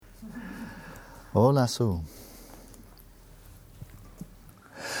Hola, So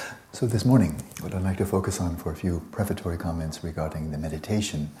this morning, what I'd like to focus on for a few prefatory comments regarding the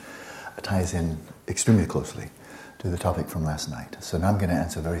meditation ties in extremely closely to the topic from last night. So now I'm going to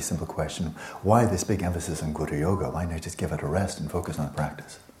answer a very simple question. Why this big emphasis on Guru Yoga? Why not just give it a rest and focus on the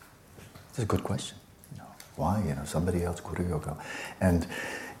practice? It's a good question. Why? Somebody else, Guru Yoga. And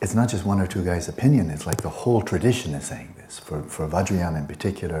it's not just one or two guys' opinion, it's like the whole tradition is saying this. For Vajrayana in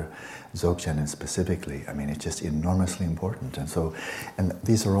particular, Dzogchen specifically, it's just enormously important. And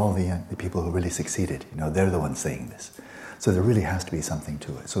these are all the people who really succeeded. They're the ones saying this. So there really has to be something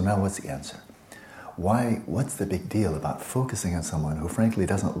to it. So now what's the answer? What's the big deal about focusing on someone who frankly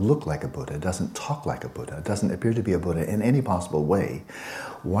doesn't look like a Buddha, doesn't talk like a Buddha, doesn't appear to be a Buddha in any possible way?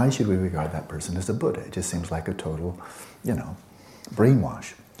 Why should we regard that person as a Buddha? It just seems like a total,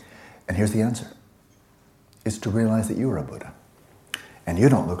 brainwash. And here's the answer. It's to realize that you're a Buddha. And you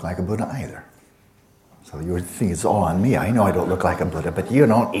don't look like a Buddha either. So you think it's all on me. I know I don't look like a Buddha, but you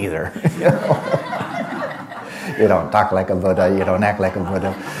don't either. You don't talk like a Buddha, you don't act like a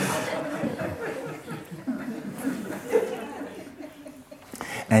Buddha.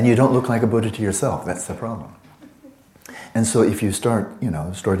 And you don't look like a Buddha to yourself. That's the problem. And so if you start,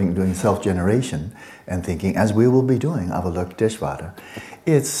 starting doing self-generation and thinking, as we will be doing, Avalokiteshvara,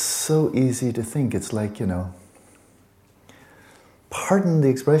 it's so easy to think. It's like, pardon the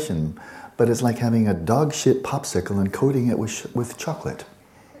expression, but it's like having a dog shit popsicle and coating it with chocolate.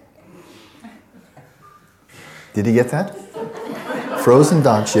 Did you get that? Frozen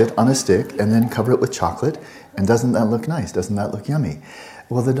dog shit on a stick and then cover it with chocolate. And doesn't that look nice? Doesn't that look yummy?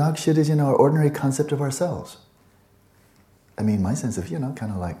 Well, the dog shit is, our ordinary concept of ourselves. My sense of,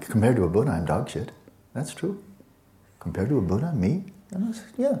 kind of like, compared to a Buddha, I'm dog shit. That's true. Compared to a Buddha, me?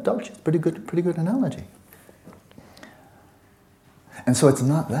 Yeah, dog shit's pretty good analogy. And so it's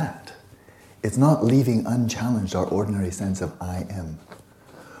not that. It's not leaving unchallenged our ordinary sense of I am,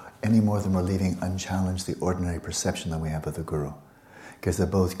 any more than we're leaving unchallenged the ordinary perception that we have of the Guru. Because they're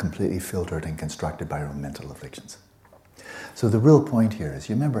both completely filtered and constructed by our own mental afflictions. So the real point here is,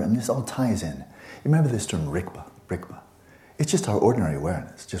 you remember, and this all ties in, you remember this term Rikpa. It's just our ordinary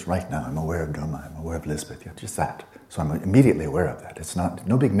awareness. Just right now, I'm aware of Dharma, I'm aware of Lisbeth, just that. So I'm immediately aware of that. It's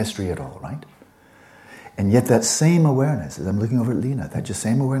no big mystery at all, right? And yet that same awareness, as I'm looking over at Lena, that just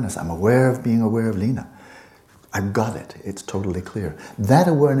same awareness, I'm aware of being aware of Lena. I've got it. It's totally clear. That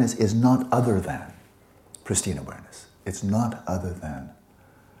awareness is not other than pristine awareness. It's not other than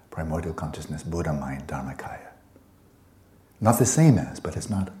primordial consciousness, Buddha mind, Dharmakaya. Not the same as, but it's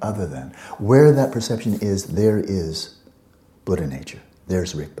not other than. Where that perception is, there is Buddha nature.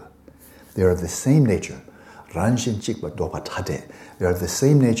 There's Rikpa. They are of the same nature. Ranshin Chikpa Dopa Tate. They are of the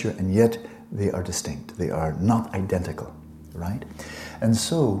same nature, and yet they are distinct. They are not identical, right? And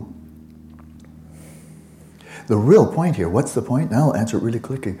so, the real point here, what's the point? Now I'll answer it really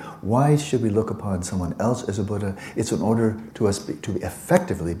quickly. Why should we look upon someone else as a Buddha? It's in order to us to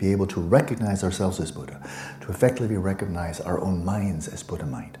effectively be able to recognize ourselves as Buddha, to effectively recognize our own minds as Buddha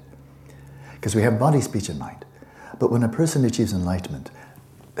mind. Because we have body, speech, and mind. But when a person achieves enlightenment,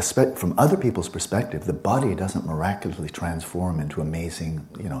 from other people's perspective, the body doesn't miraculously transform into amazing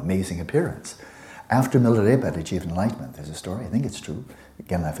appearance. After Milarepa achieved enlightenment, there's a story, I think it's true.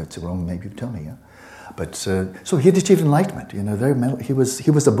 Again, if it's wrong, maybe you tell me, yeah? But so he had achieved enlightenment. He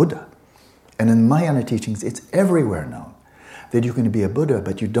was a Buddha, and in Mahayana teachings, it's everywhere known that you can be a Buddha,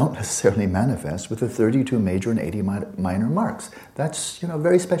 but you don't necessarily manifest with the 32 major and 80 minor marks. That's a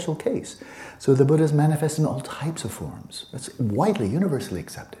very special case. So the Buddhas manifest in all types of forms. That's widely, universally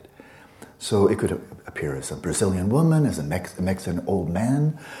accepted. So it could appear as a Brazilian woman, as a Mexican old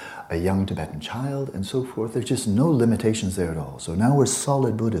man, a young Tibetan child, and so forth. There's just no limitations there at all. So now we're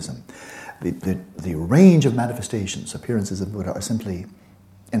solid Buddhism. The range of manifestations, appearances of Buddha are simply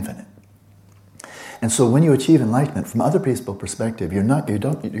infinite. And so when you achieve enlightenment, from other people's perspective, you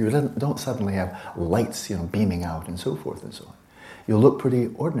don't suddenly have lights, beaming out and so forth and so on. You'll look pretty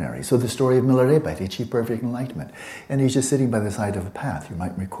ordinary. So the story of Milarepa, he achieved perfect enlightenment. And he's just sitting by the side of a path. You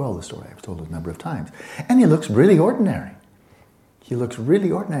might recall the story, I've told it a number of times. And he looks really ordinary. He looks really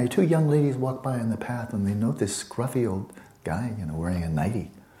ordinary. Two young ladies walk by on the path and they note this scruffy old guy, wearing a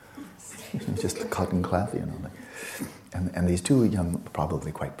nightie. Just a cotton cloth, And these two young,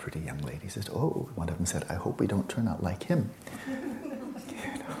 probably quite pretty young ladies said, one of them said, I hope we don't turn out like him.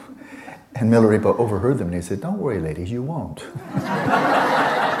 And Milarepa overheard them and he said, don't worry, ladies, you won't.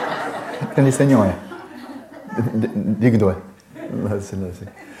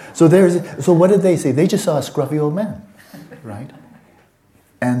 So what did they say? They just saw a scruffy old man, right?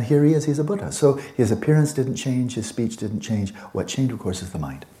 And here he is, he's a Buddha. So his appearance didn't change, his speech didn't change. What changed, of course, is the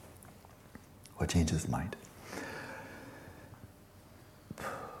mind. What changes the mind?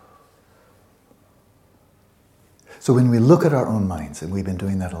 So when we look at our own minds, and we've been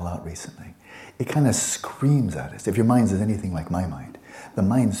doing that a lot recently, it kind of screams at us. If your mind is anything like my mind, the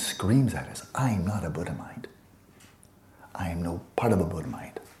mind screams at us, I am not a Buddha mind. I am no part of a Buddha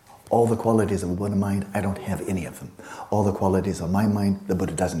mind. All the qualities of a Buddha mind, I don't have any of them. All the qualities of my mind, the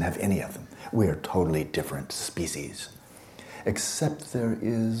Buddha doesn't have any of them. We are totally different species. Except there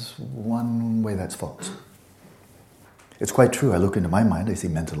is one way that's false. It's quite true. I look into my mind, I see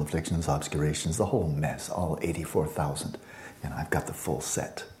mental afflictions, obscurations, the whole mess, all 84,000. I've got the full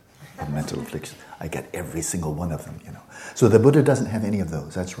set of mental afflictions. I get every single one of them, So the Buddha doesn't have any of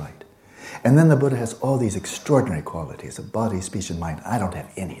those, that's right. And then the Buddha has all these extraordinary qualities of body, speech, and mind. I don't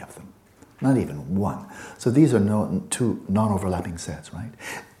have any of them, not even one. So these are two non-overlapping sets, right?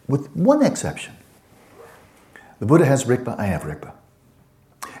 With one exception. The Buddha has Rigpa, I have Rigpa.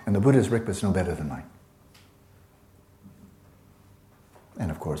 And the Buddha's Rigpa is no better than mine.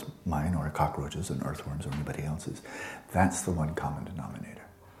 And of course, mine or cockroaches and earthworms or anybody else's. That's the one common denominator.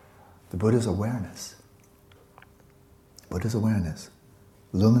 The Buddha's awareness. Buddha's awareness.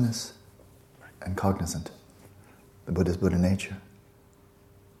 Luminous and cognizant. The Buddha's Buddha nature.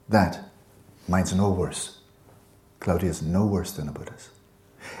 That, mine's no worse. Cloudy is no worse than a Buddha's.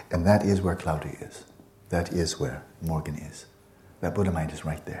 And that is where Cloudy is. That is where Morgan is. That Buddha mind is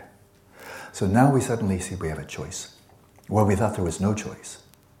right there. So now we suddenly see we have a choice. Where we thought there was no choice.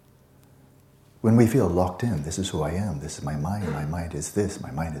 When we feel locked in, this is who I am, this is my mind is this,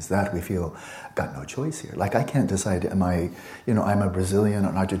 my mind is that, we feel, got no choice here. Like I can't decide, I'm a Brazilian,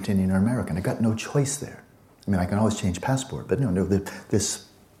 an Argentinian, or American. I got no choice there. I mean, I can always change passport, but no, this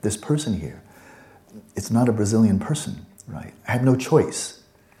person here, it's not a Brazilian person, right? I have no choice,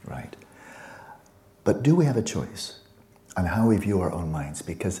 right? But do we have a choice on how we view our own minds?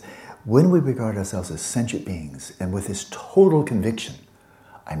 Because when we regard ourselves as sentient beings and with this total conviction,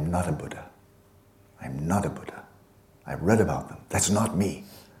 I'm not a Buddha. I'm not a Buddha. I've read about them. That's not me.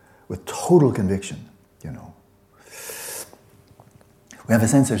 With total conviction, We have a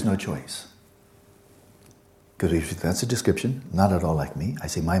sense there's no choice. Because if that's a description, not at all like me. I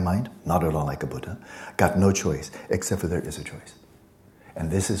see my mind, not at all like a Buddha. Got no choice, except for there is a choice. And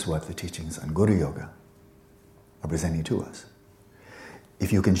this is what the teachings on Guru Yoga are presenting to us.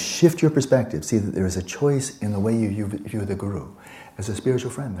 If you can shift your perspective, see that there is a choice in the way you view the Guru. As a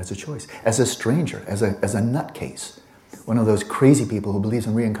spiritual friend, that's a choice. As a stranger, as a nutcase, one of those crazy people who believes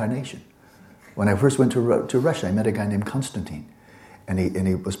in reincarnation. When I first went to Russia, I met a guy named Konstantin, and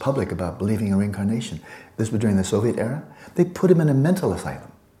he was public about believing in reincarnation. This was during the Soviet era. They put him in a mental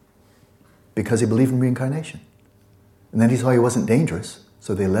asylum because he believed in reincarnation. And then he saw he wasn't dangerous,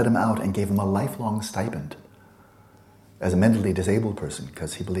 so they let him out and gave him a lifelong stipend as a mentally disabled person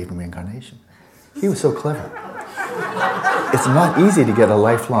because he believed in reincarnation. He was so clever. It's not easy to get a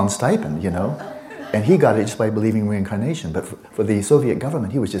lifelong stipend, And he got it just by believing in reincarnation. But for the Soviet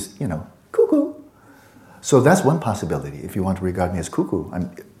government, he was just, cuckoo. So that's one possibility. If you want to regard me as cuckoo,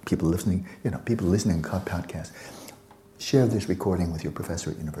 people listening to podcasts, share this recording with your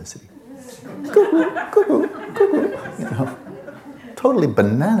professor at university. Cuckoo, cuckoo, cuckoo. Totally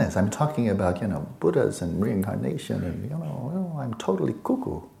bananas. I'm talking about, Buddhas and reincarnation and, I'm totally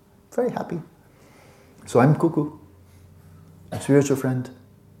cuckoo. Very happy. So I'm cuckoo. A spiritual friend,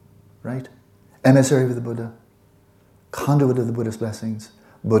 right? Emissary of the Buddha. Conduit of the Buddha's blessings.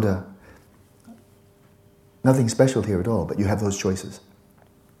 Buddha. Nothing special here at all, but you have those choices.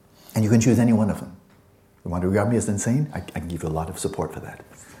 And you can choose any one of them. You want to regard me as insane? I can give you a lot of support for that.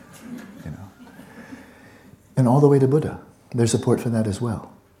 And all the way to Buddha. There's support for that as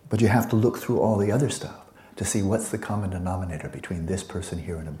well. But you have to look through all the other stuff to see what's the common denominator between this person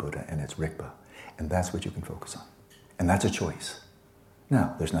here and a Buddha and its Rigpa. And that's what you can focus on. And that's a choice.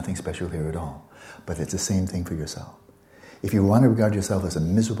 Now, there's nothing special here at all. But it's the same thing for yourself. If you want to regard yourself as a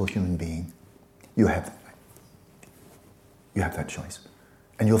miserable human being, you have that choice.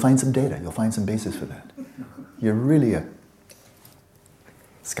 And you'll find some data. You'll find some basis for that. You're really a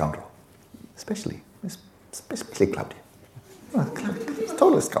scoundrel. Especially Cloudy. It's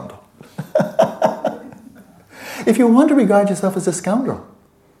totally a scoundrel. If you want to regard yourself as a scoundrel,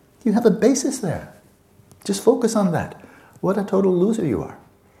 you have a basis there. Just focus on that. What a total loser you are.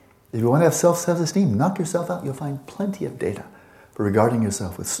 If you want to have self-esteem, knock yourself out. You'll find plenty of data for regarding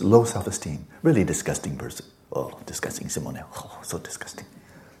yourself with low self-esteem. Really disgusting person. Oh, disgusting Simone. Oh, so disgusting.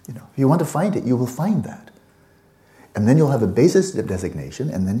 If you want to find it, you will find that. And then you'll have a basis of designation,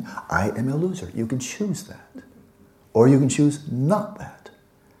 and then I am a loser. You can choose that. Or you can choose not that.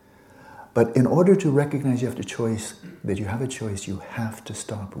 But in order to recognize you have a choice, you have to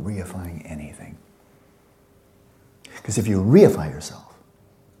stop reifying anything. Because if you reify yourself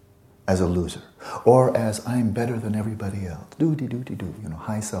as a loser, or as I'm better than everybody else, do-de-do-de-do,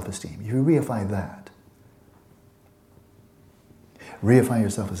 high self-esteem, if you reify that, reify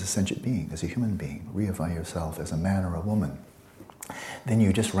yourself as a sentient being, as a human being, reify yourself as a man or a woman, then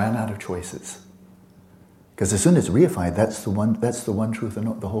you just ran out of choices. Because as soon as it's reified, that's the one truth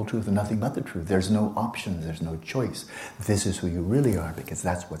and the whole truth and nothing but the truth. There's no options, there's no choice. This is who you really are, because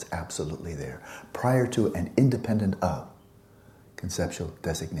that's what's absolutely there, prior to and independent of conceptual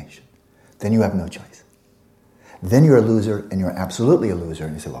designation. Then you have no choice. Then you're a loser, and you're absolutely a loser,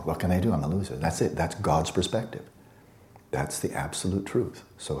 and you say, well, what can I do? I'm a loser. That's it. That's God's perspective. That's the absolute truth.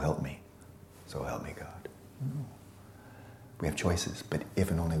 So help me. So help me, God. No. We have choices, but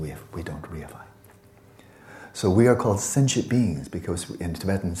if and only we don't reify. So we are called sentient beings because in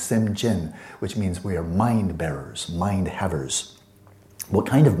Tibetan, semjin, which means we are mind bearers, mind havers. What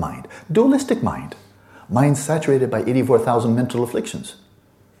kind of mind? Dualistic mind. Mind saturated by 84,000 mental afflictions.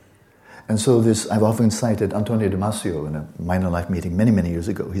 And so I've often cited Antonio Damasio in a Mind and Life meeting many, many years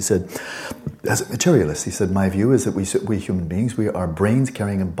ago. He said, as a materialist, he said, my view is that we human beings, we are brains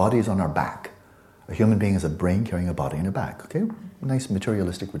carrying bodies on our back. A human being is a brain carrying a body on a back. Okay? Nice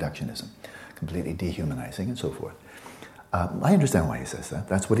materialistic reductionism. Completely dehumanizing and so forth. I understand why he says that.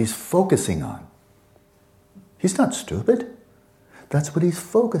 That's what he's focusing on. He's not stupid. That's what he's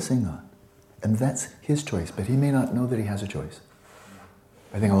focusing on. And that's his choice, but he may not know that he has a choice.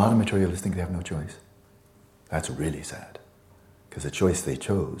 I think a lot of materialists think they have no choice. That's really sad. Because the choice they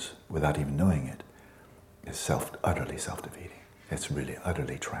chose, without even knowing it, is utterly self-defeating. It's really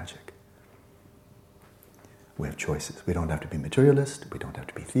utterly tragic. We have choices. We don't have to be materialist, we don't have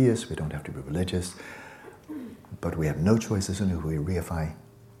to be theist, we don't have to be religious, but we have no choices in who we reify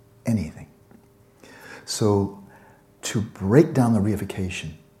anything. So, to break down the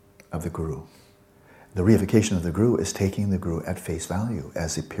reification of the Guru is taking the Guru at face value,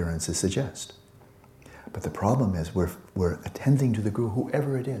 as appearances suggest. But the problem is we're attending to the Guru,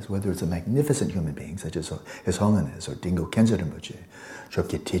 whoever it is, whether it's a magnificent human being, such as His Holiness, or Dingo Khyentse Rinpoche,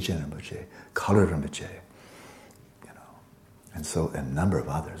 Chökyi Tizhin Rinpoche, Khalur Rinpoche, and so a number of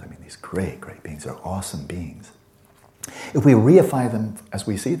others. I mean, these great, great beings are awesome beings. If we reify them as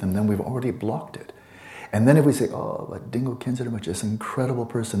we see them, then we've already blocked it. And then if we say, oh, but Dingo Khyentse Rinpoche is an incredible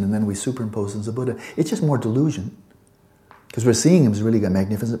person, and then we superimpose him as a Buddha, it's just more delusion. Because we're seeing him as really a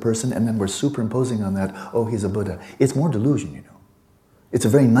magnificent person, and then we're superimposing on that, oh, he's a Buddha. It's more delusion, It's a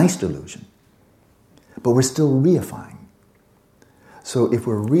very nice delusion. But we're still reifying. So if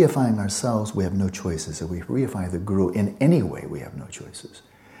we're reifying ourselves, we have no choices. If we reify the Guru in any way, we have no choices.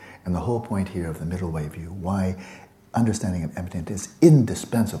 And the whole point here of the middle way view, why understanding of immanent is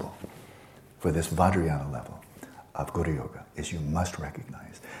indispensable for this Vajrayana level of Guru Yoga, is you must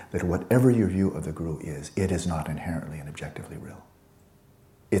recognize that whatever your view of the Guru is, it is not inherently and objectively real.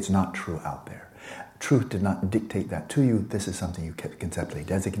 It's not true out there. Truth did not dictate that to you. This is something you conceptually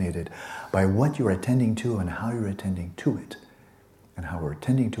designated by what you're attending to and how you're attending to it. And how we're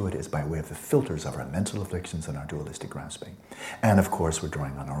attending to it is by way of the filters of our mental afflictions and our dualistic grasping. And of course, we're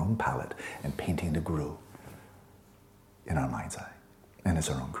drawing on our own palette and painting the Guru in our mind's eye. And it's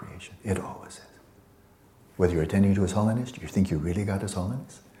our own creation. It always is. Whether you're attending to His Holiness, do you think you really got His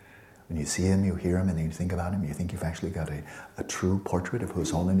Holiness? When you see him, you hear him, and then you think about him, you think you've actually got a true portrait of who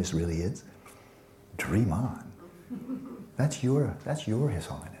His Holiness really is? Dream on. That's your His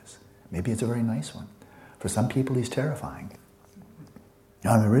Holiness. Maybe it's a very nice one. For some people, he's terrifying.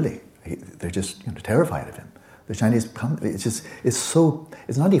 I mean, really, they're just terrified of him. The Chinese,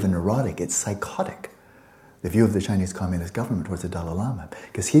 it's not even neurotic, it's psychotic, the view of the Chinese Communist government towards the Dalai Lama,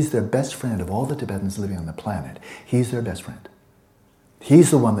 because he's their best friend of all the Tibetans living on the planet. He's their best friend.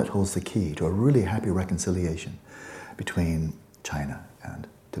 He's the one that holds the key to a really happy reconciliation between China and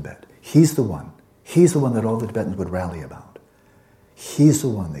Tibet. He's the one that all the Tibetans would rally about. He's the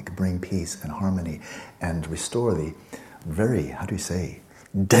one that could bring peace and harmony and restore the very,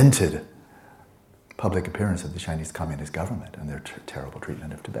 dented public appearance of the Chinese Communist government and their terrible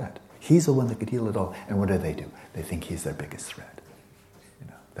treatment of Tibet. He's the one that could heal it all. And what do? They think he's their biggest threat.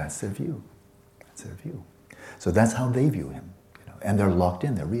 That's their view. That's their view. So that's how they view him. And they're locked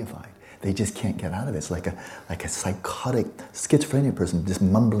in, they're reified. They just can't get out of it. It's like a psychotic schizophrenic person just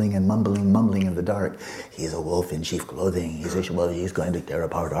mumbling in the dark. He's a wolf in sheep clothing. He's going to tear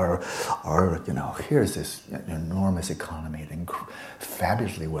apart our here's this enormous economy, an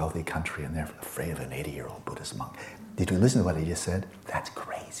fabulously wealthy country, and they're afraid of an 80-year-old Buddhist monk. Did you listen to what he just said? That's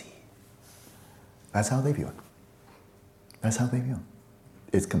crazy. That's how they view it. That's how they view it.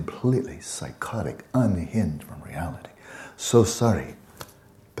 It's completely psychotic, unhinged from reality. So sorry,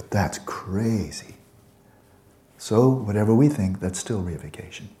 but that's crazy. So whatever we think, that's still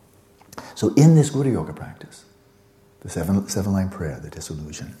reification. So in this Buddha Yoga practice, the seven-line prayer, the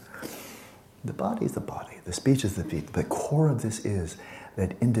dissolution, the body is the body, the speech is the speech. The core of this is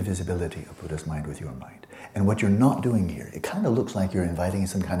that indivisibility of Buddha's mind with your mind. And what you're not doing here, it kind of looks like you're inviting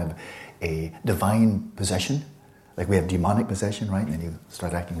some kind of a divine possession. Like we have demonic possession, right? And then you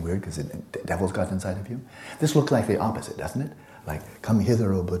start acting weird because the devil's got inside of you. This looks like the opposite, doesn't it? Like, come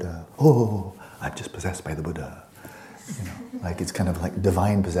hither, O Buddha. Oh, I'm just possessed by the Buddha. You know, like it's kind of like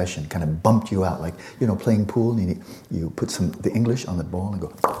divine possession, kind of bumped you out. Like, you know, playing pool, and you put the English on the ball and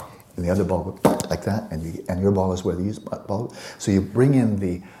go, and the other ball goes like that, and your ball is where the used ball. So you bring in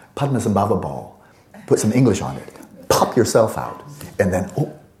the Padmasambhava ball, put some English on it, pop yourself out, and then,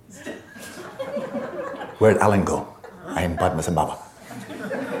 oh, where'd Alan go? I am Padmasambhava.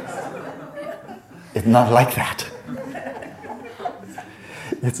 It's not like that.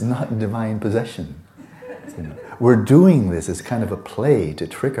 It's not divine possession. You know, we're doing this as kind of a play to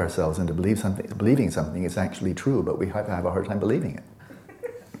trick ourselves into believing something is actually true, but we have a hard time believing it.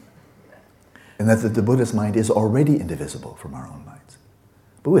 And that the Buddhist mind is already indivisible from our own minds.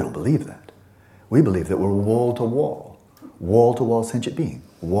 But we don't believe that. We believe that we're wall-to-wall sentient being,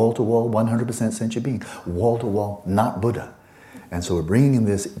 wall-to-wall 100% sentient being, wall-to-wall not Buddha. And so we're bringing in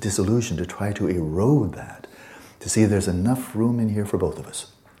this dissolution to try to erode that, to see there's enough room in here for both of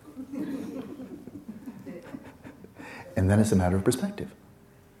us. And then it's a matter of perspective.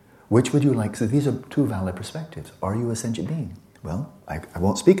 Which would you like? So these are two valid perspectives. Are you a sentient being? Well, I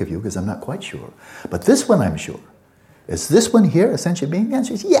won't speak of you because I'm not quite sure. But this one I'm sure. Is this one here a sentient being? The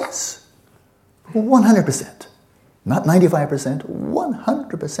answer is yes. 100%. Not 95%,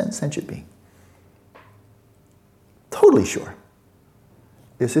 100% sentient being. Totally sure.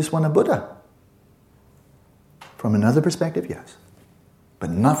 Is this one a Buddha? From another perspective, yes. But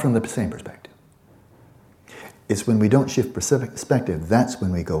not from the same perspective. It's when we don't shift perspective, that's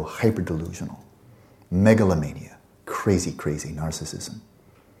when we go hyper-delusional. Megalomania. Crazy narcissism.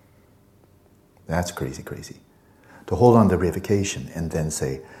 That's crazy. To hold on to reification and then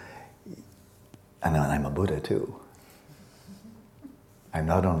say, and I'm a Buddha too. I'm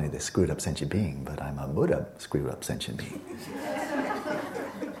not only the screwed up sentient being, but I'm a Buddha screwed up sentient being.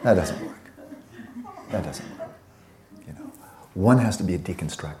 That doesn't work. You know, one has to be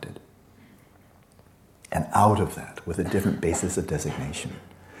deconstructed. And out of that, with a different basis of designation.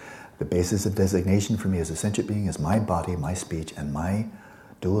 The basis of designation for me as a sentient being is my body, my speech, and my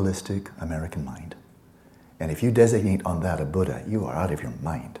dualistic American mind. And if you designate on that a Buddha, you are out of your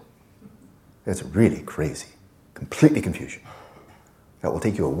mind. It's really crazy. Completely confusion. That will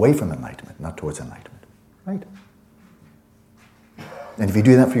take you away from enlightenment, not towards enlightenment. Right? And if you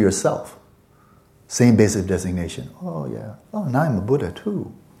do that for yourself, same basis of designation. Oh yeah. Oh, now I'm a Buddha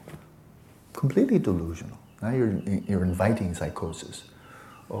too. Completely delusional. Now you're inviting psychosis.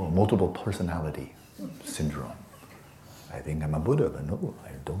 Oh, multiple personality syndrome. I think I'm a Buddha, but no,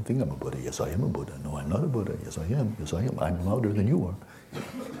 I don't think I'm a Buddha. Yes, I am a Buddha. No, I'm not a Buddha. Yes, I am. I'm louder than you are.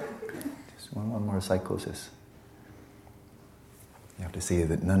 Just one more psychosis. You have to see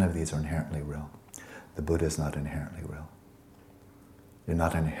that none of these are inherently real. The Buddha is not inherently real. You're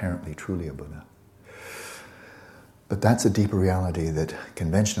not inherently truly a Buddha. But that's a deeper reality that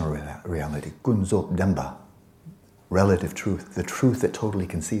conventional reality, kunzop demba, relative truth, the truth that totally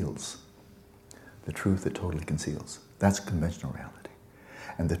conceals. The truth that totally conceals. That's conventional reality.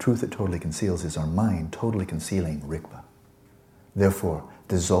 And the truth that totally conceals is our mind totally concealing Rigpa. Therefore,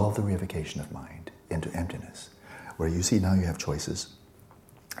 dissolve the reification of mind into emptiness, where you see now you have choices.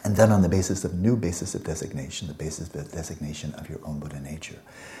 And then on the basis of new basis of designation, the basis of designation of your own Buddha nature,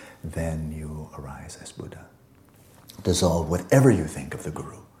 then you arise as Buddha. Dissolve whatever you think of the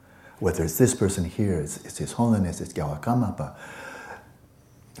Guru. Whether it's this person here, it's His Holiness, it's Gyawa Kamapa,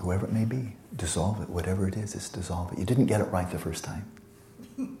 whoever it may be, dissolve it. Whatever it is, dissolve it. You didn't get it right the first time.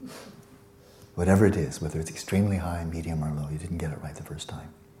 Whatever it is, whether it's extremely high, medium, or low, you didn't get it right the first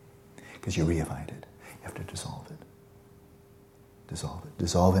time. Because you reified it. You have to dissolve it. Dissolve it.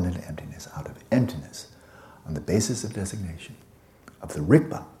 Dissolve it into emptiness. Out of emptiness, on the basis of designation, of the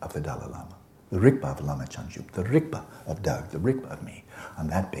Rigpa of the Dalai Lama, the Rigpa of Lama Changyup, the Rigpa of Doug, the Rigpa of me, on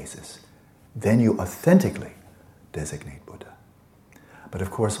that basis, then you authentically designate Buddha. But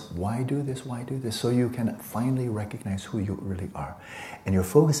of course, why do this? Why do this? So you can finally recognize who you really are. And you're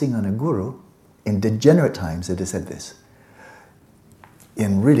focusing on a guru. In degenerate times, it is said this.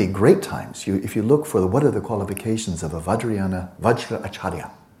 In really great times, if you look for what are the qualifications of a Vajrayana, Vajra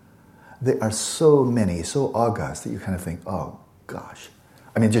Acharya, there are so many, so august that you kind of think, oh gosh,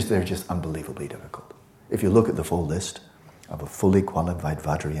 I mean, they're just unbelievably difficult. If you look at the full list of a fully qualified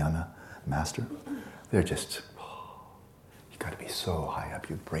Vajrayana master, they're just, you got to be so high up,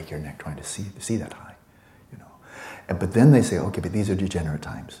 you break your neck trying to see that high, you know. But then they say, okay, but these are degenerate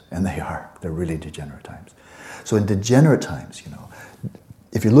times, and they're really degenerate times. So in degenerate times, you know,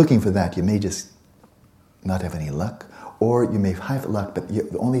 if you're looking for that, you may just not have any luck, or you may have luck, but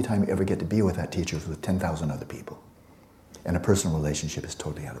the only time you ever get to be with that teacher is with 10,000 other people. And a personal relationship is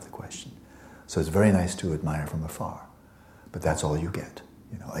totally out of the question. So it's very nice to admire from afar, but that's all you get.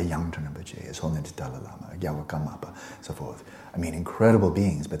 You know, a young Rinpoche, His Holiness Dalai Lama, a Gyalwa Karmapa, so forth. I mean, incredible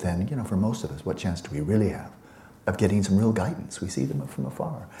beings, but then, you know, for most of us, what chance do we really have of getting some real guidance? We see them from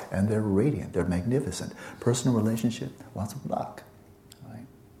afar, and they're radiant, they're magnificent. Personal relationship, lots of luck. Right?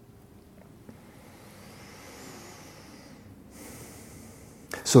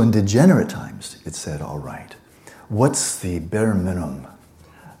 So in degenerate times, it said, all right, what's the bare minimum?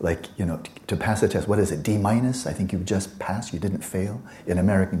 Like, you know, to pass a test, what is it, D-? I think you just passed, you didn't fail. In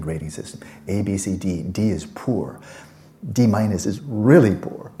American grading system, A, B, C, D. D is poor. D- is really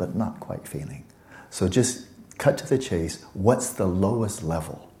poor, but not quite failing. So just cut to the chase, what's the lowest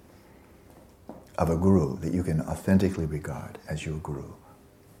level of a guru that you can authentically regard as your guru?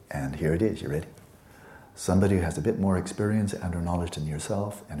 And here it is, you ready? Somebody who has a bit more experience and or knowledge than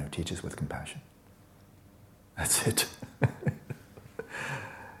yourself and who teaches with compassion. That's it.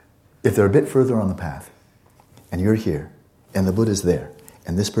 If they're a bit further on the path, and you're here, and the Buddha's there,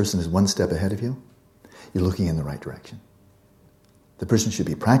 and this person is one step ahead of you, you're looking in the right direction. The person should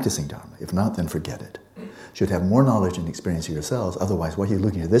be practicing Dharma. If not, then forget it. Should have more knowledge and experience of yourselves, otherwise what are you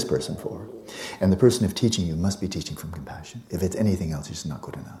looking at this person for? And the person if teaching you must be teaching from compassion. If it's anything else, it's not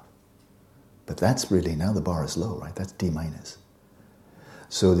good enough. But that's really, now the bar is low, right? That's D-.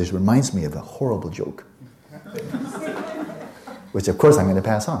 So this reminds me of a horrible joke, which of course I'm going to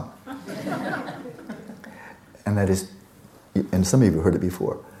pass on. And that is, and some of you have heard it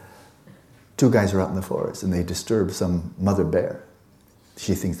before, two guys are out in the forest and they disturb some mother bear.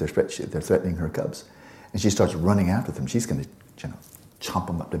 She thinks they're threatening her cubs. And she starts running after them. She's going to, you know, chomp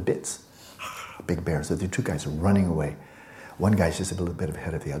them up to bits. Big bear. So the two guys are running away. One guy's just a little bit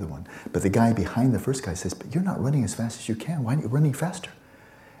ahead of the other one. But the guy behind the first guy says, but you're not running as fast as you can. Why aren't you running faster?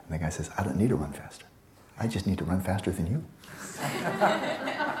 And the guy says, I don't need to run faster. I just need to run faster than you.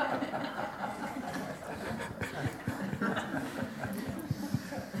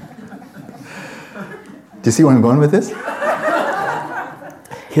 Do you see where I'm going with this?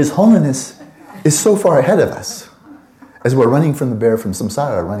 His Holiness is so far ahead of us. As we're running from the bear from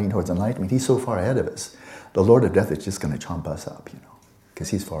samsara, running towards enlightenment, he's so far ahead of us. The Lord of Death is just going to chomp us up, you know, because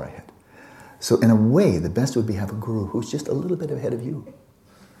he's far ahead. So in a way, the best would be have a guru who's just a little bit ahead of you.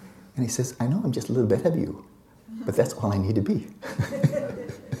 And he says, I know I'm just a little bit ahead of you, but that's all I need to be.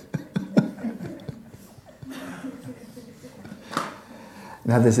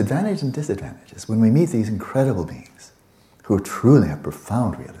 Now, there's advantages and disadvantages. When we meet these incredible beings who truly have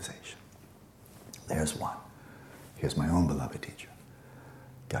profound realization, there's one. Here's my own beloved teacher,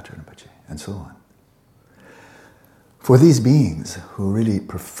 Gyatso Rinpoche, and so on. For these beings who really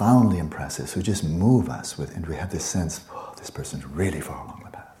profoundly impress us, who just move us with, and we have this sense, oh, this person's really far along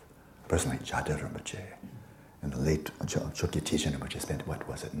the path. A person like Gyatso Rinpoche, and the late Chokyi Tizhin Rinpoche spent,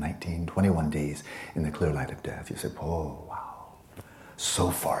 21 days in the clear light of death. You say, oh, wow.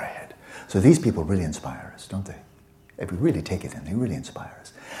 So far ahead. So these people really inspire us, don't they? If we really take it in, they really inspire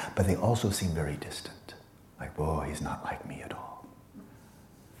us. But they also seem very distant. Like, whoa, he's not like me at all.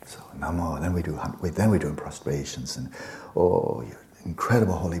 So, namo, then we do prostrations, and, oh, you're an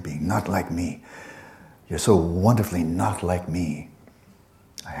incredible holy being, not like me. You're so wonderfully not like me.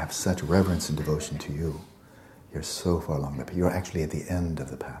 I have such reverence and devotion to you. You're so far along the path. You're actually at the end of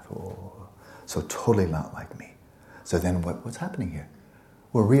the path. Oh, so totally not like me. So then what's happening here?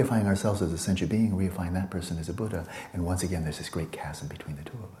 We're reifying ourselves as a sentient being, reifying that person as a Buddha, and once again there's this great chasm between the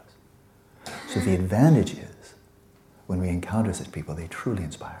two of us. So the advantage is, when we encounter such people, they truly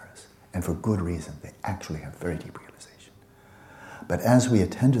inspire us, and for good reason. They actually have very deep realization. But as we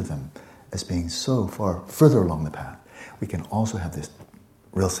attend to them as being so far further along the path, we can also have this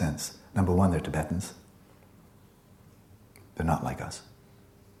real sense. Number one, they're Tibetans. They're not like us,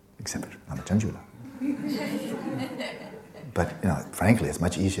 except for Namachanjula. But, you know, frankly, it's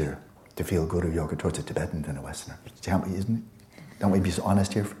much easier to feel Guru Yoga towards a Tibetan than a Westerner. Isn't it? Don't we be so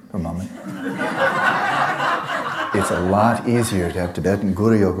honest here for a moment? It's a lot easier to have Tibetan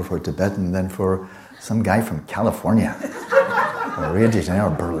Guru Yoga for a Tibetan than for some guy from California, or Rio de Janeiro,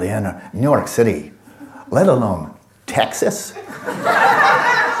 or Berlin, or New York City, let alone Texas.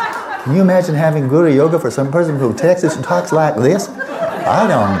 Can you imagine having Guru Yoga for some person who Texas and talks like this? I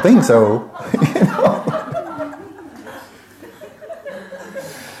don't think so.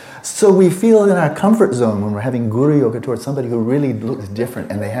 So we feel in our comfort zone when we're having Guru Yoga towards somebody who really looks different,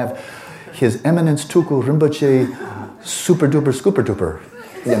 and they have His Eminence Tulku Rinpoche super duper scooper duper,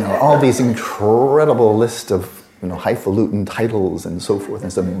 all these incredible list of highfalutin titles and so forth.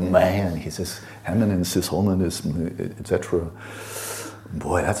 And so, man, His Eminence, His Holiness, etc.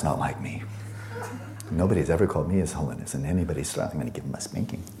 Boy, that's not like me. Nobody's ever called me His Holiness, and anybody's starting, I'm going to give him a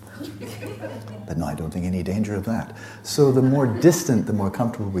spanking. But no, I don't think any danger of that. So the more distant, the more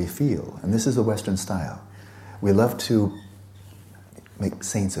comfortable we feel. And this is the Western style. We love to make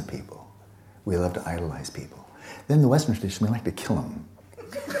saints of people. We love to idolize people. Then the Western tradition, we like to kill them.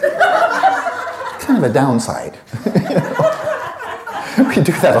 Kind of a downside. We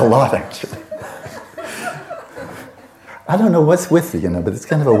do that a lot, actually. I don't know what's with it, but it's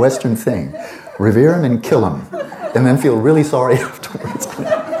kind of a Western thing. Revere them and kill them, and then feel really sorry afterwards.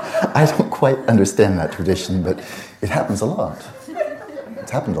 I don't quite understand that tradition, but it happens a lot. It's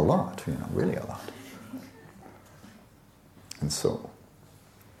happened a lot, really a lot. And so,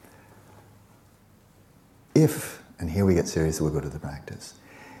 if, and here we get serious, we'll go to the practice,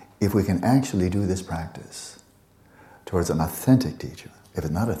 if we can actually do this practice towards an authentic teacher, if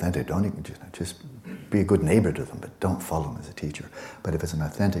it's not authentic, don't even just be a good neighbor to them, but don't follow them as a teacher. But if it's an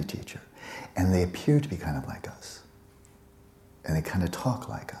authentic teacher, and they appear to be kind of like us, and they kind of talk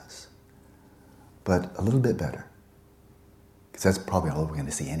like us, but a little bit better, because that's probably all we're going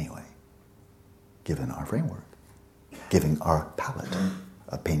to see anyway, given our framework, given our palette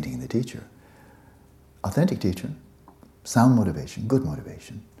of painting the teacher. Authentic teacher, sound motivation, good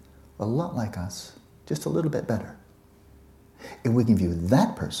motivation, a lot like us, just a little bit better. If we can view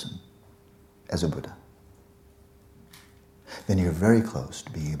that person as a Buddha, then you're very close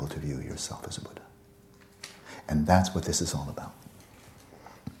to being able to view yourself as a Buddha. And that's what this is all about.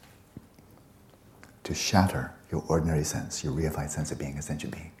 To shatter your ordinary sense, your reified sense of being a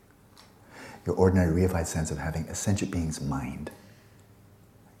sentient being. Your ordinary reified sense of having a sentient being's mind.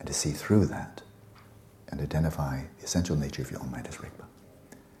 And to see through that and identify the essential nature of your own mind as Rigpa.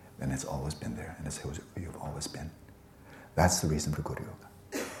 And it's always been there, and it's who you've always been. That's the reason for Guru Yoga.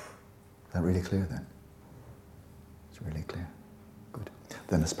 Is that really clear then? It's really clear. Good.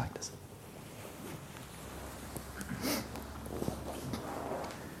 Then let's practice.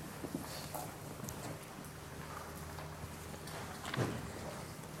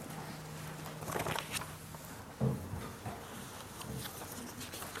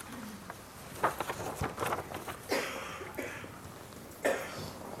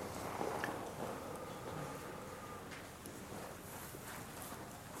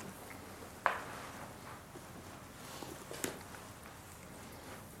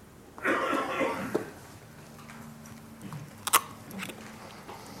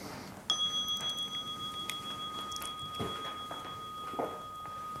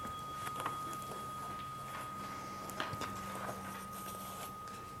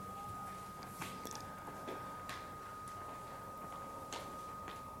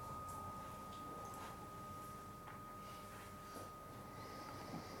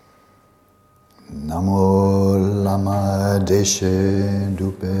 Namo Lama Deshe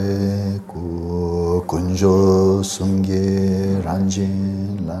Dupe Ku Kunjo Sungye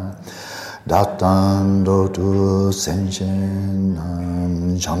Ranjin La Datan Dotu Senchen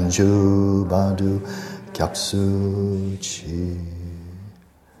Nam Jamju Badu Kyapsu Chi.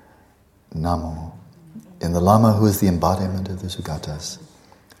 Namo. In the Lama who is the embodiment of the Sugatas,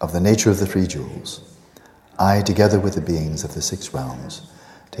 of the nature of the three jewels, I, together with the beings of the six realms,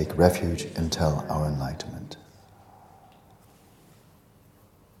 take refuge until our enlightenment.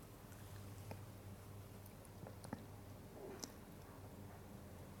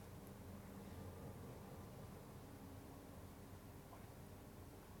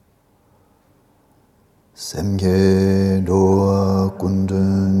 Semge doa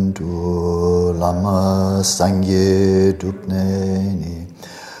kundun tu lama sangye dupneni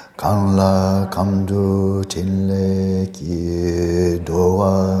Kanla kamdu tille ki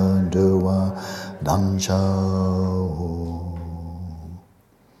doa doa damchao.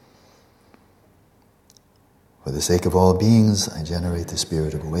 For the sake of all beings, I generate the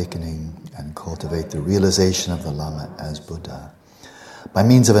spirit of awakening and cultivate the realization of the Lama as Buddha. By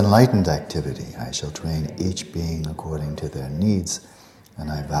means of enlightened activity, I shall train each being according to their needs, and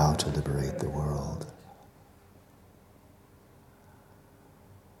I vow to liberate the world.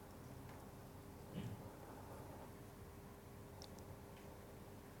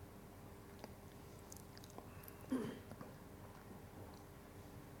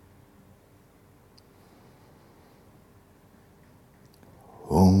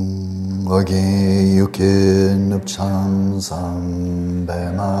 Ongage yukin upcham sam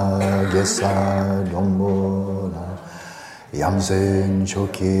bema gesa dombola yamsen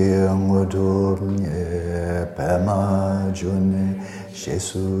choki ngudum ye bema june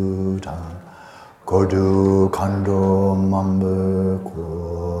shesuta Kodu kando mambe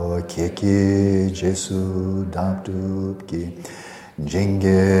ko keki jesu dapdupki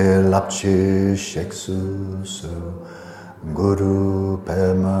jinge lapchi sheksu su guru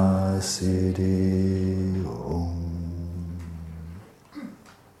pema siddhi om.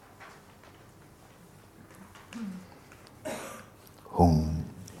 Home,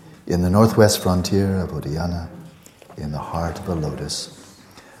 in the northwest frontier of Udayana, in the heart of the lotus,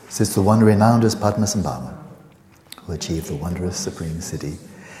 sits the one renowned as Padmasambhava, who achieved the wondrous supreme city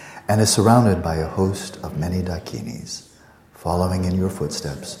and is surrounded by a host of many Dakinis. Following in your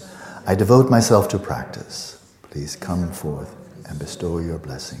footsteps, I devote myself to practice. Please come forth and bestow your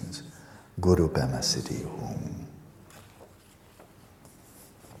blessings. Guru Pema Siddhi Om.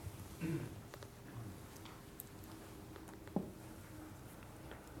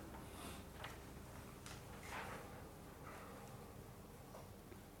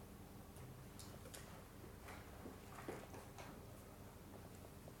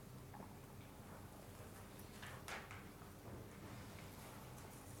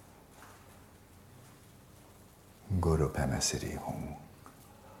 Guru Pema Siddhi Om.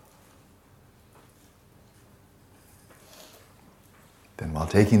 Then, while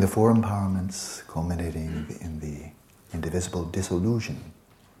taking the four empowerments culminating in the indivisible dissolution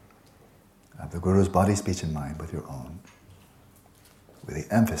of the Guru's body, speech, and mind with your own, with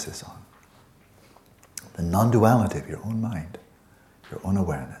the emphasis on the non-duality of your own mind, your own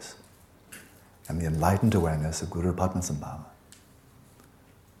awareness, and the enlightened awareness of Guru Padmasambhava,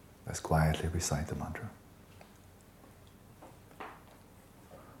 let's quietly recite the mantra.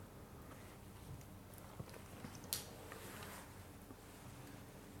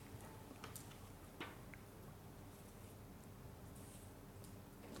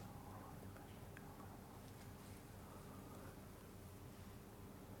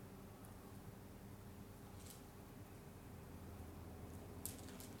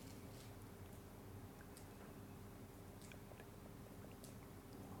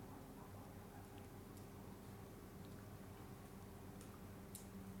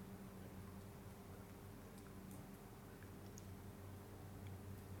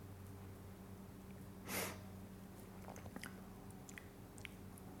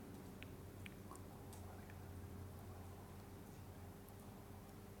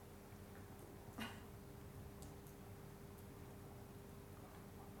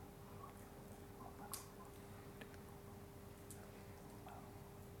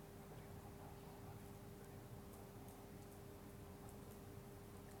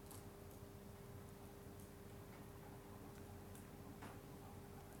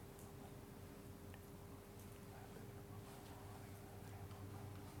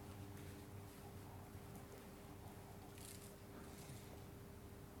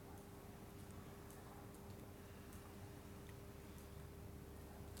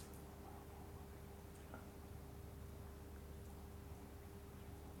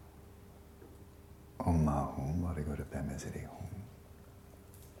 Om Mahum, Guru Pema Siddhi Om.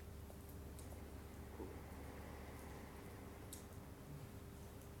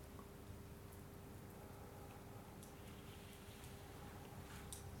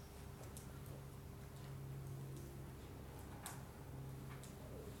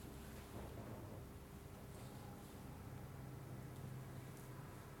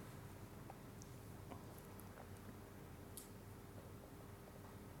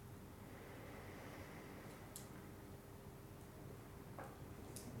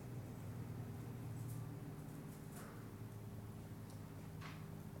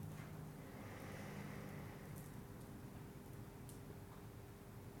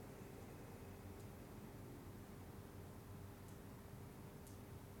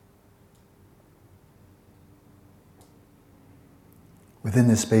 Within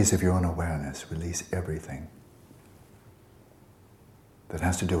this space of your own awareness, release everything that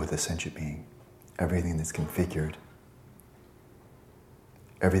has to do with a sentient being, everything that's configured,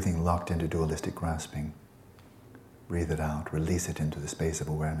 everything locked into dualistic grasping. Breathe it out, release it into the space of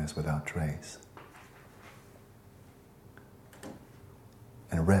awareness without trace.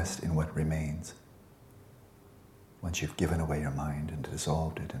 And rest in what remains once you've given away your mind and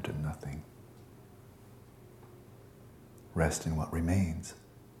dissolved it into nothing. Rest in what remains.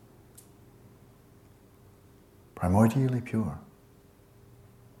 Primordially pure.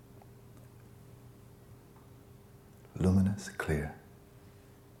 Luminous, clear.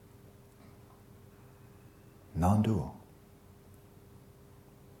 non-dual.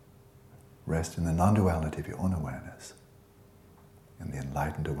 Rest in the non-duality of your own awareness and the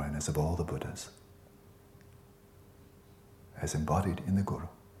enlightened awareness of all the Buddhas as embodied in the Guru.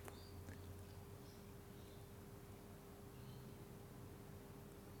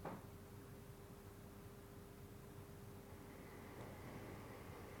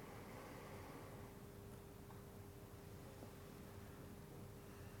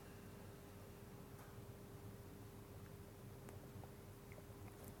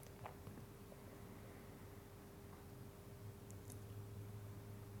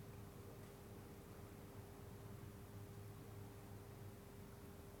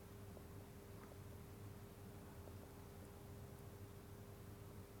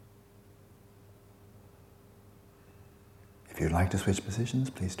 If you'd like to switch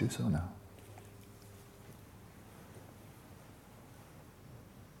positions, please do so now.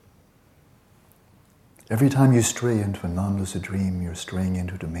 Every time you stray into a non-lucid dream, you're straying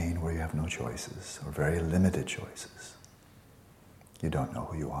into a domain where you have no choices, or very limited choices. You don't know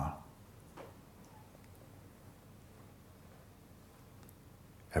who you are.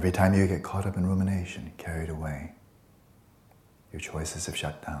 Every time you get caught up in rumination, carried away, your choices have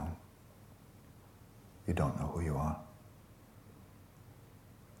shut down. You don't know who you are.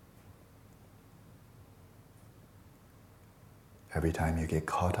 Every time you get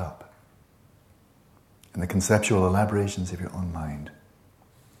caught up in the conceptual elaborations of your own mind,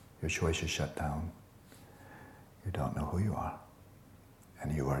 your choice is shut down. You don't know who you are.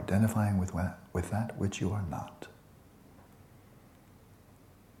 And you are identifying with that which you are not.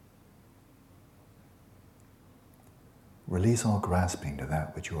 Release all grasping to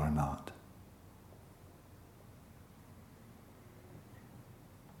that which you are not.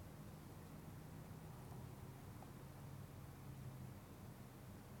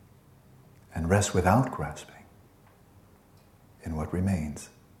 And rest without grasping in what remains.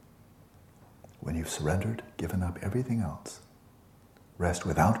 When you've surrendered, given up everything else, rest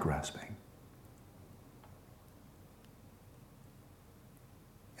without grasping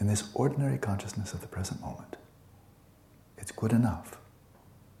in this ordinary consciousness of the present moment. It's good enough.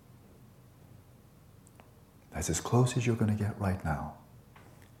 That's as close as you're going to get right now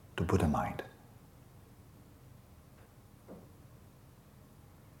to Buddha mind.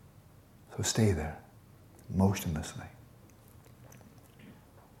 So stay there, motionlessly.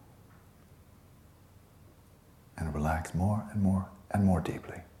 And relax more and more and more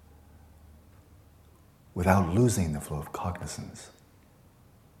deeply, without losing the flow of cognizance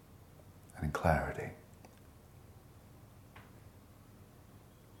and clarity.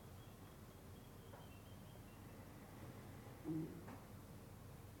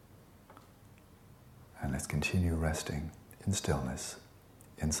 And let's continue resting in stillness,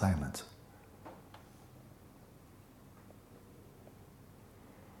 in silence.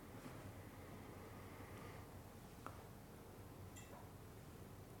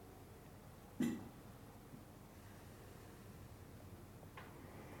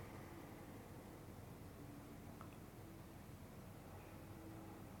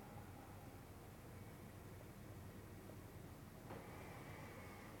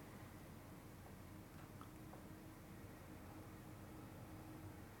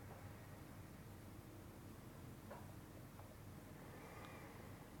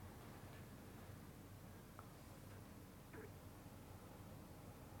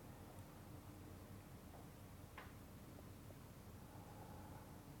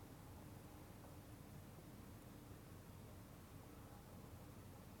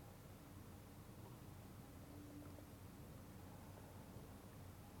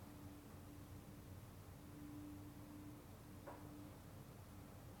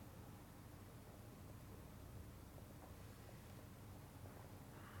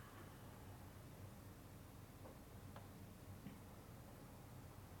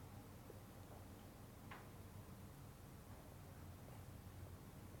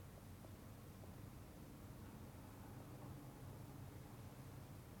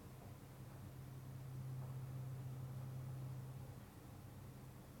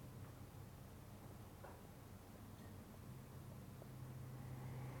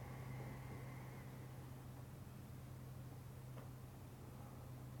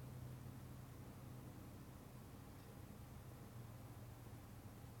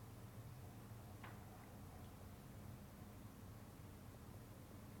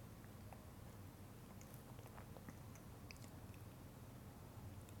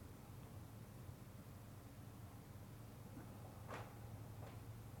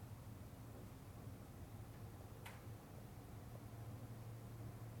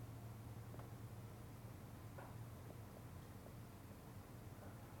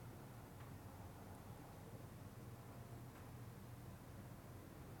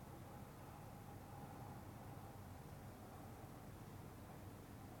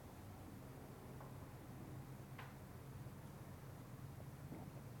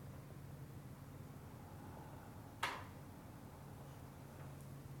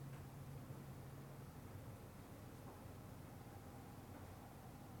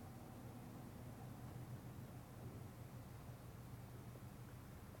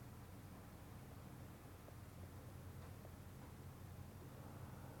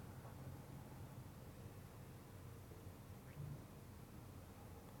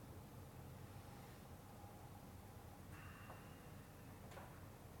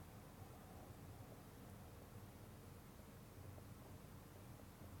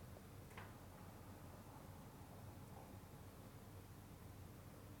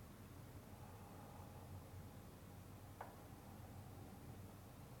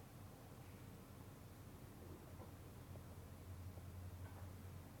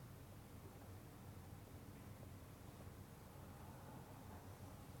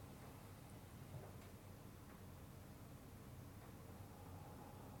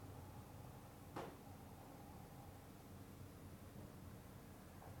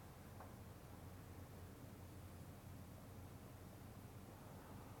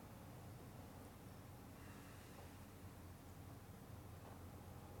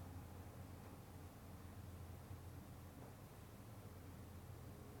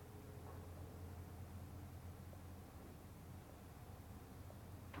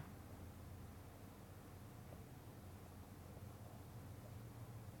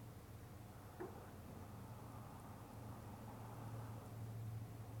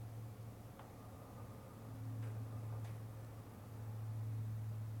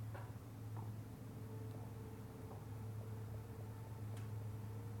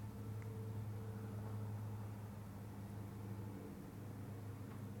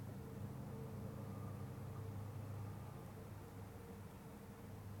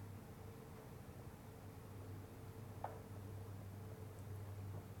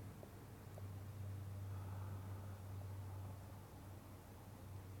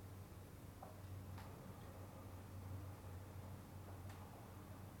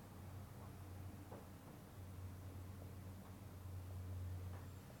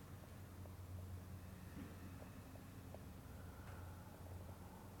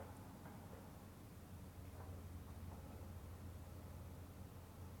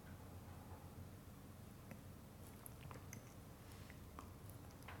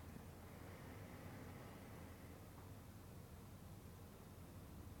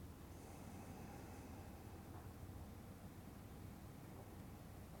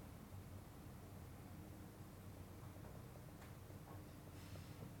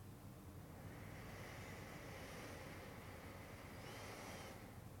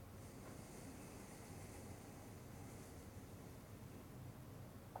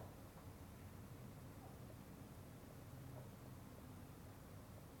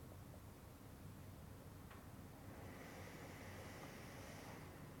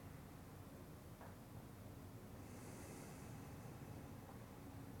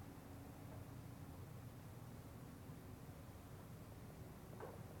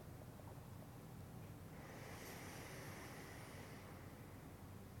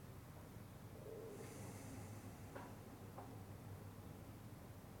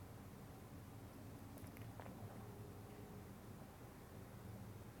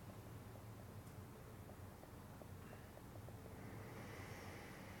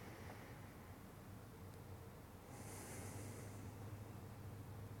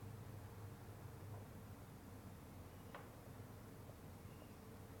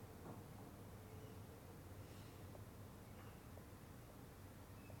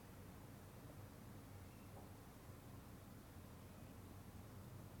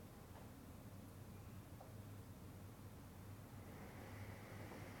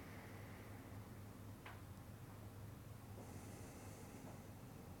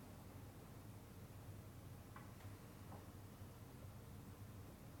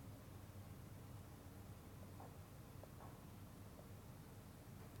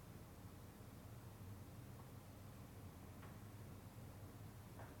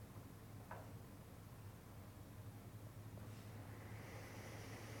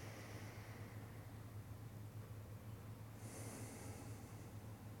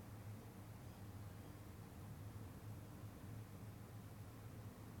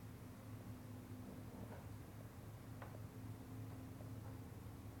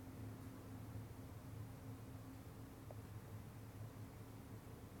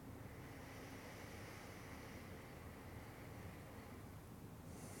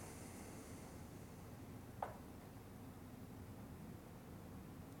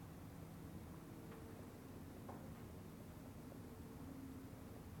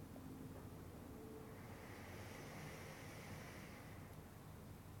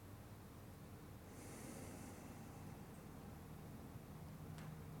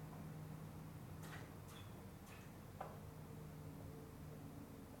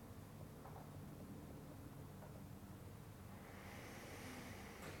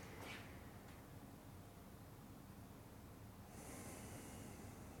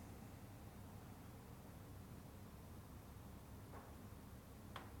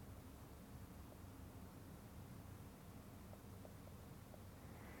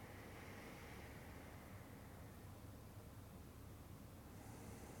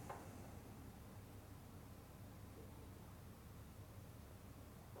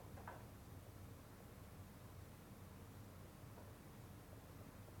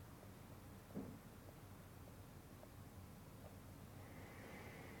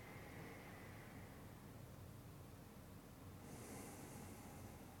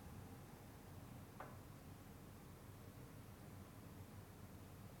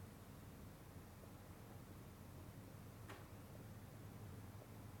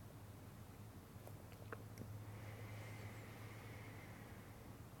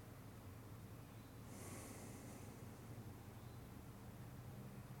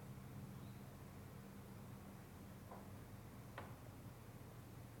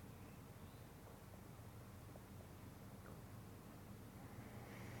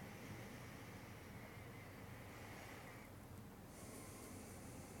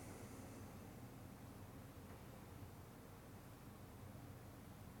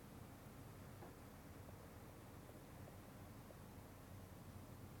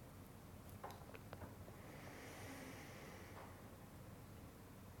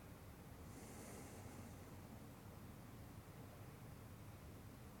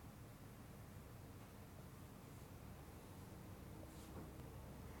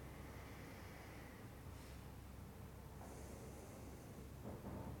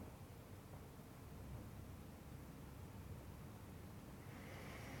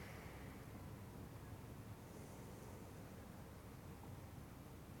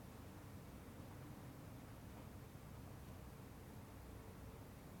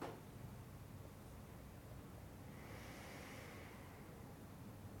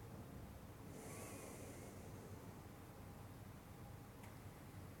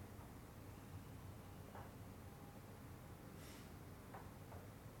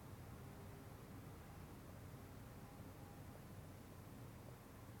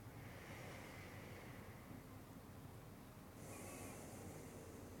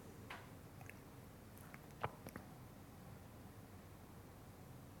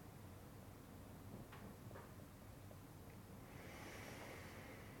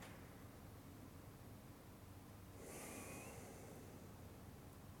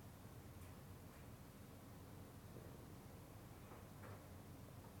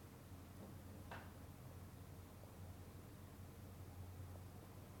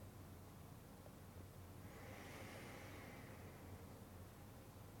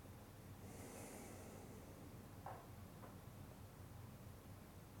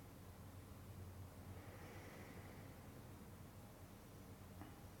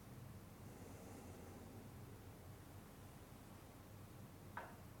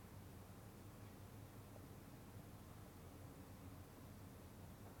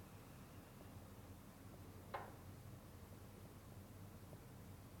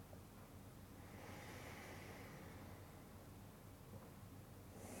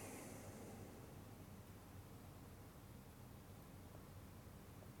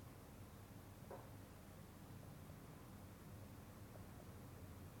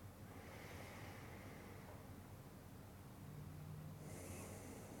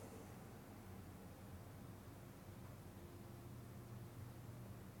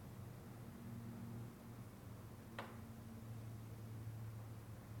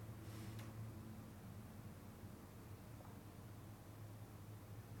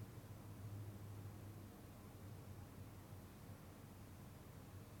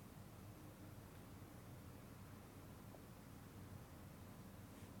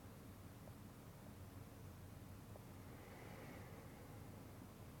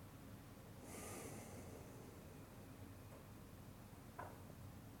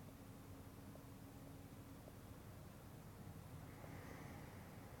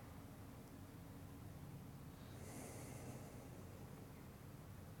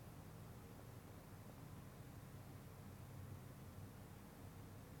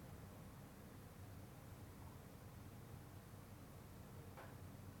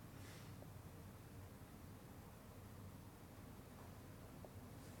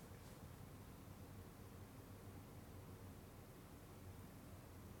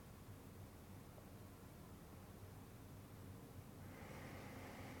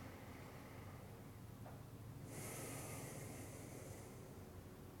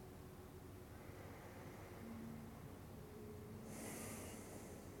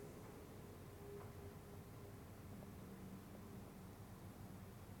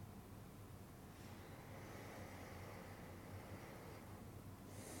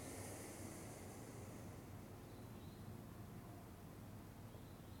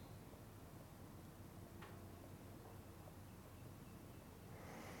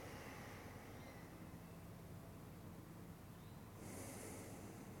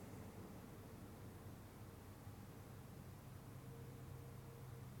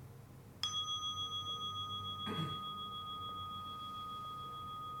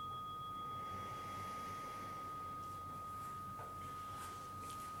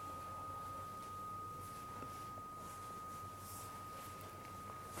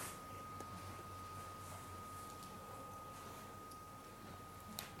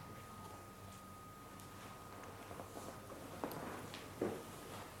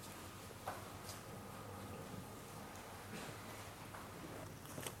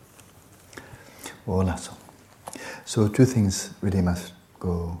 Olaso. So two things really must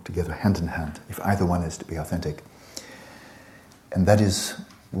go together hand in hand if either one is to be authentic. And that is,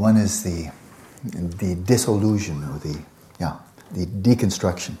 one is the dissolution or the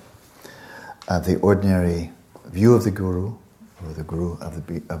deconstruction of the ordinary view of the Guru, or the Guru of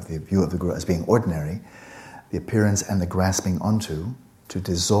the view of the Guru as being ordinary, the appearance and the grasping onto, to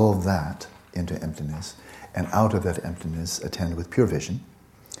dissolve that into emptiness, and out of that emptiness attend with pure vision.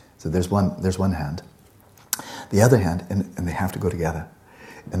 So there's one hand. The other hand, and they have to go together,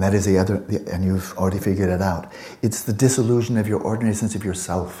 and that is and you've already figured it out. It's the dissolution of your ordinary sense of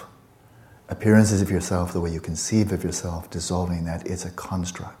yourself. Appearances of yourself, the way you conceive of yourself, dissolving that, it's a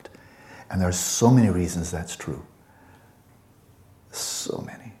construct. And there are so many reasons that's true. So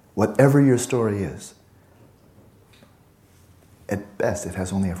many. Whatever your story is, at best it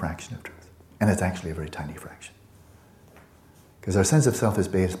has only a fraction of truth. And it's actually a very tiny fraction. Because our sense of self is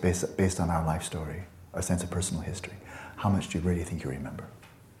based on our life story, our sense of personal history. How much do you really think you remember?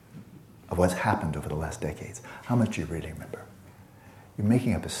 Of what's happened over the last decades. How much do you really remember? You're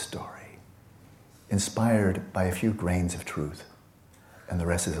making up a story, inspired by a few grains of truth, and the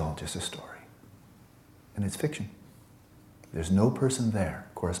rest is all just a story. And it's fiction. There's no person there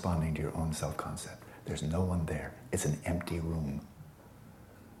corresponding to your own self-concept. There's no one there. It's an empty room.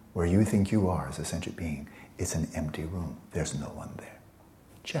 Where you think you are as a sentient being, it's an empty room. There's no one there.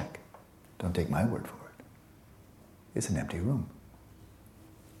 Check. Don't take my word for it. It's an empty room.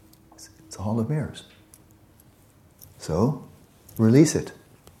 It's a hall of mirrors. So, release it.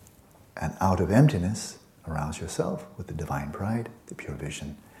 And out of emptiness, arouse yourself with the divine pride, the pure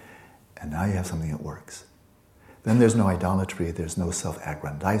vision. And now you have something that works. Then there's no idolatry, there's no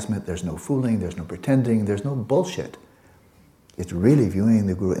self-aggrandizement, there's no fooling, there's no pretending, there's no bullshit. It's really viewing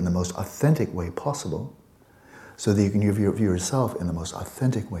the Guru in the most authentic way possible, so that you can view yourself in the most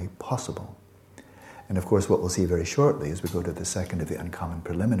authentic way possible. And of course, what we'll see very shortly as we go to the second of the uncommon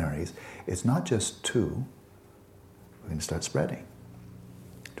preliminaries, it's not just two, we're going to start spreading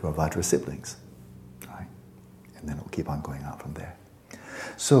to our Vajra siblings, right? And then it'll keep on going out from there.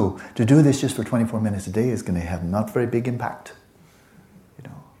 So to do this just for 24 minutes a day is going to have not very big impact,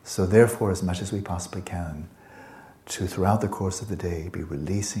 So therefore, as much as we possibly can, to throughout the course of the day be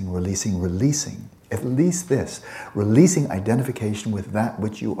releasing, at least this, releasing identification with that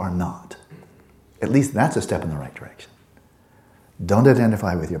which you are not. At least that's a step in the right direction. Don't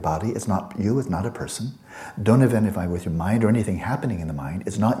identify with your body. It's not you, it's not a person. Don't identify with your mind or anything happening in the mind.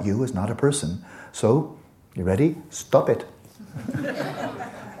 It's not you, it's not a person. So, you ready? Stop it.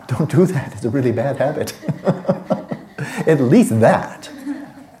 Don't do that. It's a really bad habit. At least that.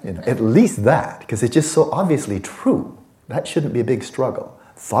 At least that, because it's just so obviously true. That shouldn't be a big struggle.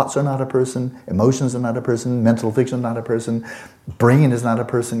 Thoughts are not a person, emotions are not a person, mental fiction is not a person, brain is not a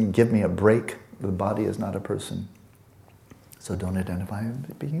person, give me a break, the body is not a person. So don't identify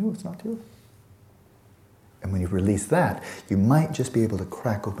with being you, it's not you. And when you release that, you might just be able to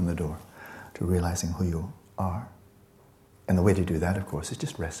crack open the door to realizing who you are. And the way to do that, of course, is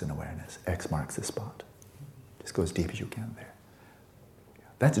just rest in awareness. X marks the spot. Just go as deep as you can there.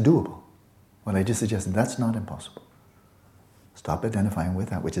 That's doable. What I just suggested, that's not impossible. Stop identifying with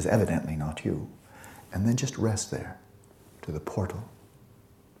that which is evidently not you, and then just rest there to the portal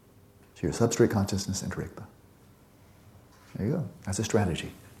to your substrate consciousness and Rigpa. There you go. That's a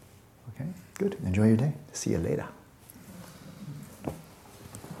strategy. Okay? Good. Enjoy your day. See you later.